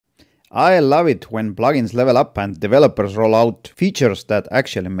I love it when plugins level up and developers roll out features that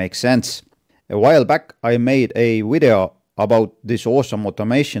actually make sense. A while back I made a video about this awesome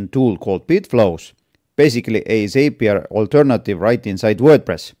automation tool called Bitflows, basically a Zapier alternative right inside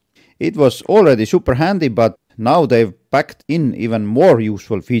WordPress. It was already super handy, but now they've packed in even more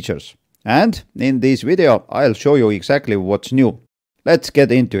useful features. And in this video I'll show you exactly what's new. Let's get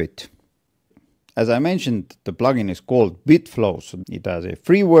into it. As I mentioned, the plugin is called Bitflows. It has a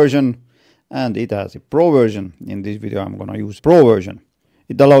free version and it has a pro version. In this video I'm gonna use pro version.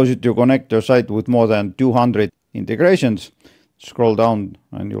 It allows you to connect your site with more than 200 integrations. Scroll down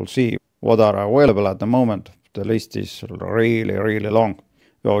and you'll see what are available at the moment. The list is really long.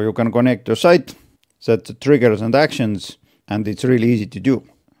 So you can connect your site, set the triggers and actions, and it's really easy to do.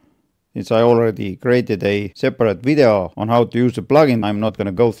 Since I already created a separate video on how to use the plugin, I'm not going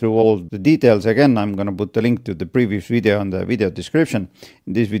to go through all the details again. I'm going to put the link to the previous video in the video description.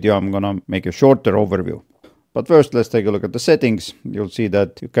 In this video, I'm going to make a shorter overview. But first, let's take a look at the settings. You'll see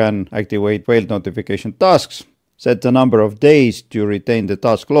that you can activate failed notification tasks, set the number of days to retain the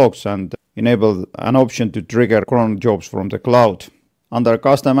task logs, and enable an option to trigger cron jobs from the cloud. Under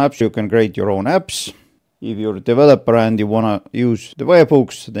custom apps, you can create your own apps. If you're a developer and you want to use the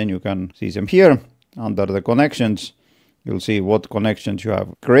webhooks, then you can see them here. Under the connections, you'll see what connections you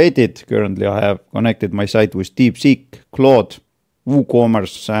have created. Currently, I have connected my site with DeepSeek, Claude,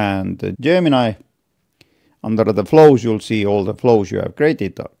 WooCommerce, and Gemini. Under the flows, you'll see all the flows you have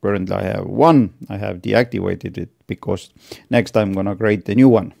created. Currently, I have one. I have deactivated it because next I'm going to create a new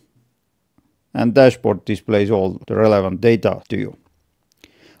one. And dashboard displays all the relevant data to you.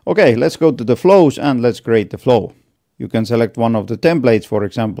 Okay, let's go to the flows and let's create the flow. You can select one of the templates, for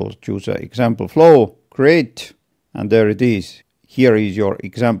example, choose an example flow, create, and there it is. Here is your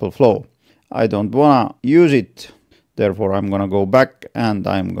example flow. I don't want to use it, therefore I'm going to go back and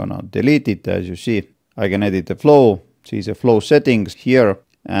I'm going to delete it. As you see, I can edit the flow, see the flow settings here,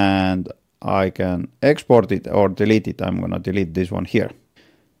 and I can export it or delete it. I'm going to delete this one here.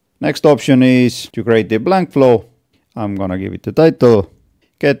 Next option is to create a blank flow. I'm going to give it the title.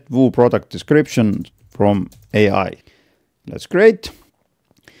 Get Woo product description from AI. Let's create.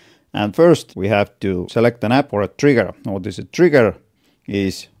 And first we have to select an app or a trigger. What is a trigger?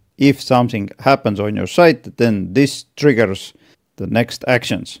 Is if something happens on your site, then this triggers the next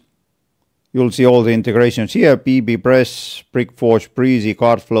actions. You'll see all the integrations here: bbPress, BrickForge, Breezy,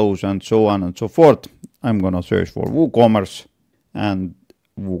 Cardflows, and so on and so forth. I'm gonna search for WooCommerce, and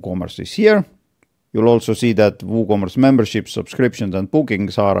WooCommerce is here. You'll also see that WooCommerce memberships, subscriptions, and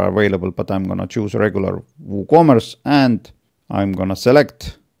bookings are available, but I'm going to choose regular WooCommerce and I'm going to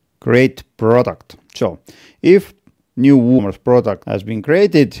select create product. So if new WooCommerce product has been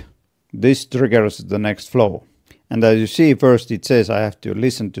created, this triggers the next flow. And as you see, first it says I have to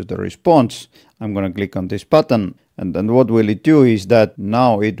listen to the response. I'm going to click on this button, and then what will it do is that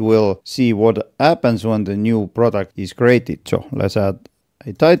now it will see what happens when the new product is created. So let's add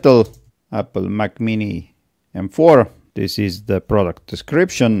a title. Apple Mac Mini M4. This is the product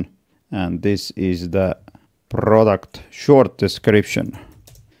description and this is the product short description.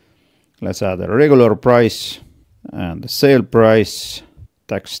 Let's add a regular price and the sale price,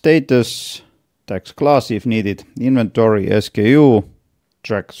 tax status, tax class if needed, inventory, SKU,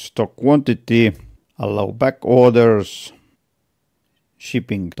 track stock quantity, allow back orders,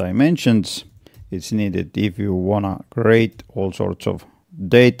 shipping dimensions. It's needed if you wanna create all sorts of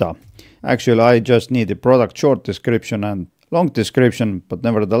data. Actually, I just need a product short description and long description, but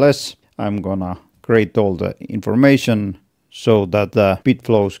nevertheless, I'm gonna create all the information so that the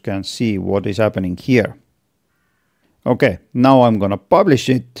Bitflows can see what is happening here. Okay, now I'm gonna publish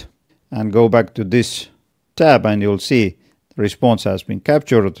it and go back to this tab and you'll see the response has been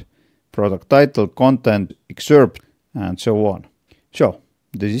captured, product title, content, excerpt, and so on. So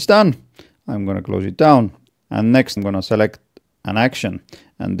this is done. I'm gonna close it down and next I'm gonna select an action,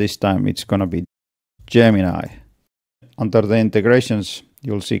 and this time it's gonna be Gemini. Under the integrations,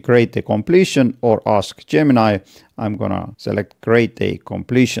 you'll see create a completion or ask Gemini. I'm gonna select create a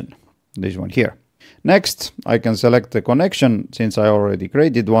completion, this one here. Next, I can select the connection. Since I already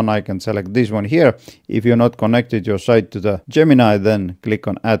created one, I can select this one here. If you're not connected your site to the Gemini, then click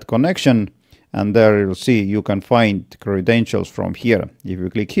on add connection, and there you'll see you can find credentials from here. If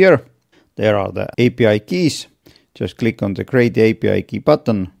you click here, there are the API keys. Just click on the create API key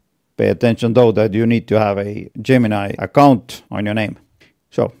button. Pay attention though that you need to have a Gemini account on your name.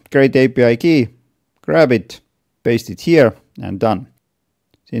 So create API key, grab it, paste it here, and done.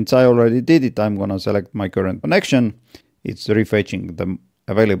 Since I already did it, I'm gonna select my current connection. It's refetching the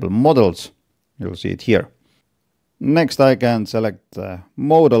available models. You'll see it here. Next, I can select the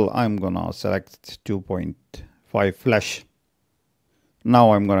model. I'm gonna select 2.5 flash.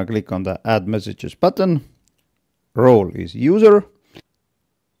 Now I'm gonna click on the add messages button. Role is user.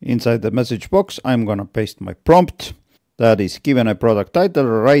 Inside the message box, I'm gonna paste my prompt. That is, given a product title,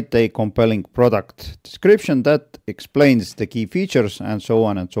 write a compelling product description that explains the key features and so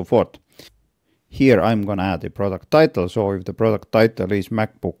on and so forth. Here I'm gonna add a product title. So if the product title is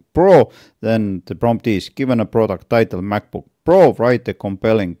MacBook Pro, then the prompt is, given a product title MacBook Pro, write a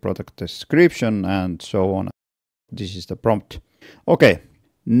compelling product description and so on. This is the prompt. Okay,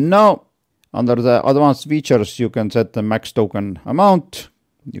 now under the advanced features, you can set the max token amount,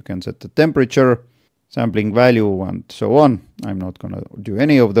 you can set the temperature, sampling value, and so on. I'm not gonna do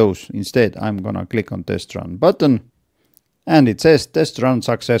any of those. Instead, I'm gonna click on test run button, and it says test run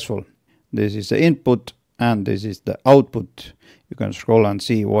successful. This is the input and this is the output. You can scroll and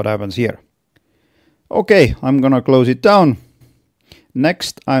see what happens here. Okay, I'm gonna close it down.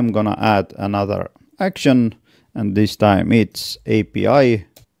 Next, I'm gonna add another action, and this time it's API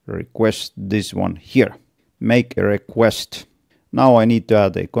request, this one here. Make a request. Now I need to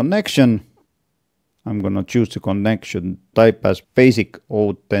add a connection. I'm gonna choose the connection type as basic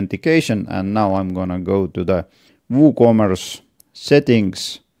authentication, and now I'm gonna go to the WooCommerce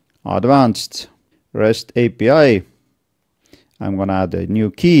settings, advanced REST API. I'm gonna add a new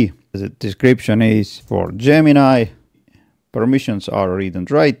key. The description is for Gemini. Permissions are read and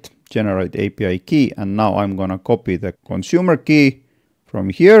write, generate API key, and now I'm gonna copy the consumer key from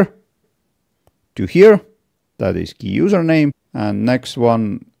here to here. That is key username. And next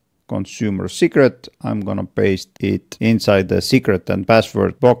one, consumer secret. I'm gonna paste it inside the secret and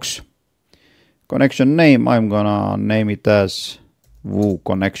password box. Connection name, I'm gonna name it as Woo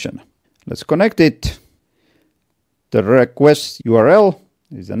Connection. Let's connect it. The request URL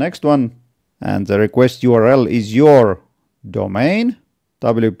is the next one, and the request URL is your domain,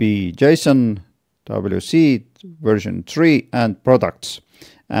 WP JSON, WC version 3, and products.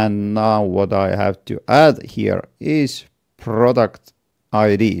 And now what I have to add here is product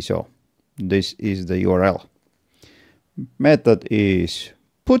ID. So this is the URL. Method is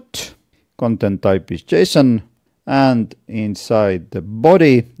put, content type is JSON, and inside the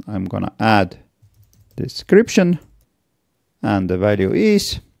body I'm gonna add description, and the value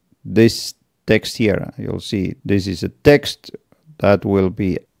is this text here. You'll see this is a text that will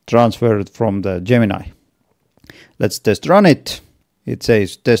be transferred from the Gemini. Let's test run it. It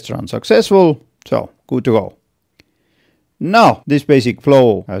says test run successful, so good to go. Now this basic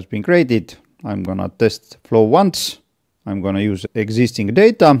flow has been created. I'm gonna test flow once. I'm gonna use existing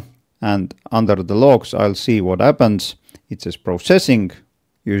data, and under the logs I'll see what happens. It says processing.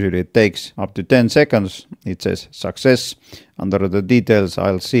 Usually it takes up to 10 seconds. It says success. Under the details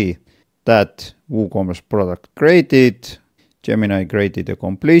I'll see that WooCommerce product created, Gemini created a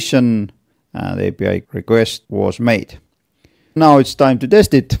completion, and API request was made. Now it's time to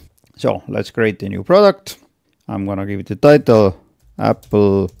test it. So let's create a new product. I'm gonna give it the title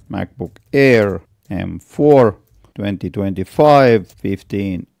Apple MacBook Air M4 2025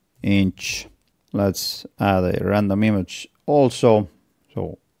 15-inch. Let's add a random image also,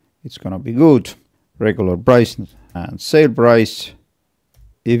 so it's gonna be good. Regular price and sale price.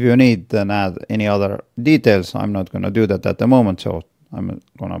 If you need, then add any other details. I'm not gonna do that at the moment, so I'm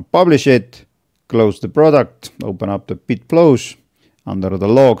gonna publish it, close the product, open up the bit flows. Under the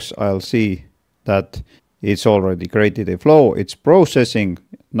logs I'll see that it's already created a flow, it's processing.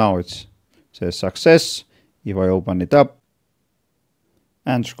 Now it says success. If I open it up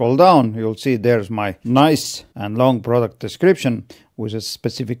and scroll down, you'll see there's my nice and long product description with a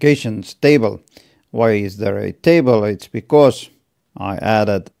specifications table. Why is there a table? It's because I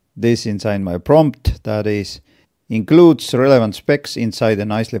added this inside my prompt, that is, includes relevant specs inside a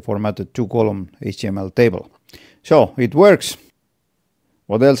nicely formatted 2-column HTML table. So it works.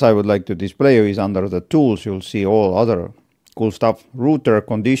 What else I would like to display you is under the tools, you'll see all other cool stuff. Router,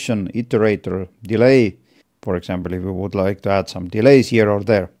 condition, iterator, delay. For example, if you would like to add some delays here or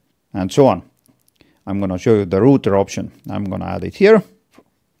there, and so on. I'm going to show you the router option. I'm going to add it here.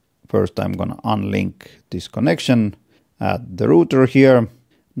 First, I'm going to unlink this connection, add the router here.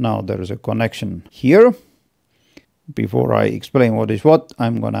 Now there is a connection here. Before I explain what is what,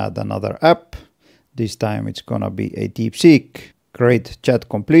 I'm going to add another app. This time it's going to be a DeepSeek. Create chat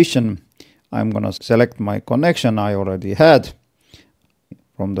completion. I'm gonna select my connection I already had.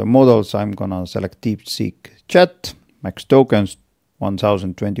 From the models, I'm gonna select DeepSeek chat, max tokens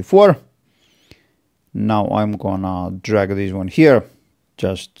 1024. Now I'm gonna drag this one here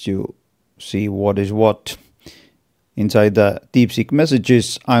just to see what is what. Inside the DeepSeek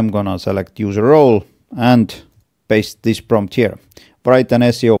messages, I'm gonna select user role and paste this prompt here. Write an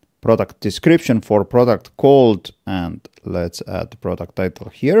SEO product description for product called, and let's add the product title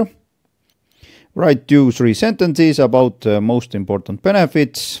here. Write 2-3 sentences about most important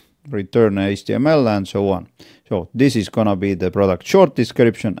benefits, return HTML, and so on. So this is gonna be the product short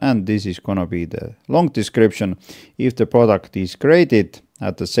description, and this is gonna be the long description. If the product is created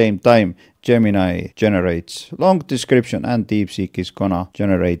at the same time, Gemini generates long description and DeepSeek is gonna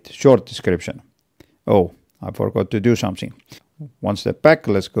generate short description. Oh, I forgot to do something. One step back,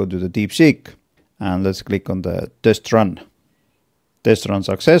 let's go to the DeepSeek and let's click on the test run. Test run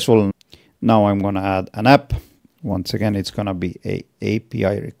successful. Now I'm gonna add an app. Once again, it's gonna be a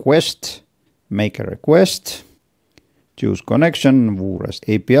API request. Make a request. Choose connection, WooRest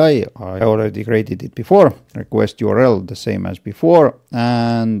API. I already created it before. Request URL the same as before,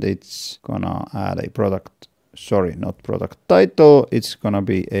 and it's gonna add a product. Sorry, not product title. It's gonna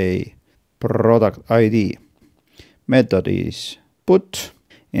be a product ID. Method is put.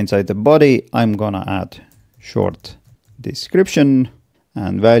 Inside the body, I'm gonna add short description,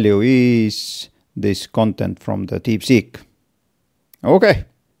 and value is this content from the DeepSeek. Okay,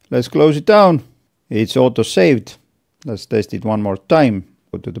 let's close it down. It's auto saved. Let's test it one more time.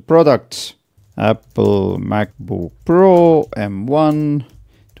 Go to the products. Apple MacBook Pro M1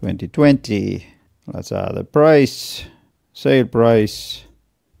 2020. Let's add the price, sale price,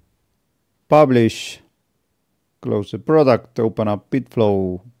 publish, close the product, open up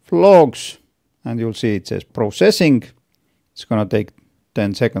BitFlow logs, and you'll see it says processing. It's gonna take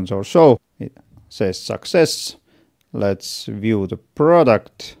 10 seconds or so. It says success. Let's view the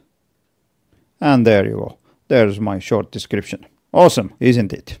product. And there you go. There's my short description. Awesome,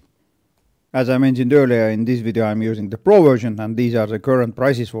 isn't it? As I mentioned earlier, in this video I'm using the Pro version, and these are the current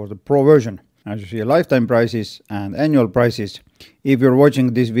prices for the Pro version. As you see, lifetime prices and annual prices. If you're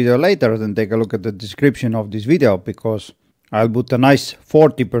watching this video later, then take a look at the description of this video, because I'll put a nice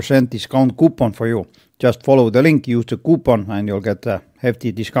 40% discount coupon for you. Just follow the link, use the coupon, and you'll get a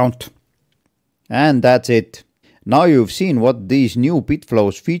hefty discount. And that's it. Now you've seen what these new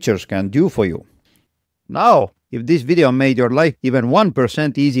BitFlow's features can do for you. Now, if this video made your life even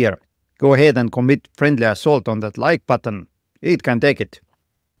 1% easier, go ahead and commit friendly assault on that like button. It can take it.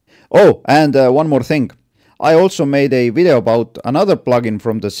 Oh, and one more thing. I also made a video about another plugin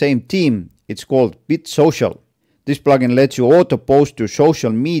from the same team. It's called BitSocial. This plugin lets you auto-post to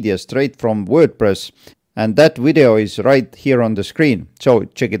social media straight from WordPress. And that video is right here on the screen. So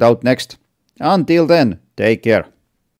check it out next. Until then, take care.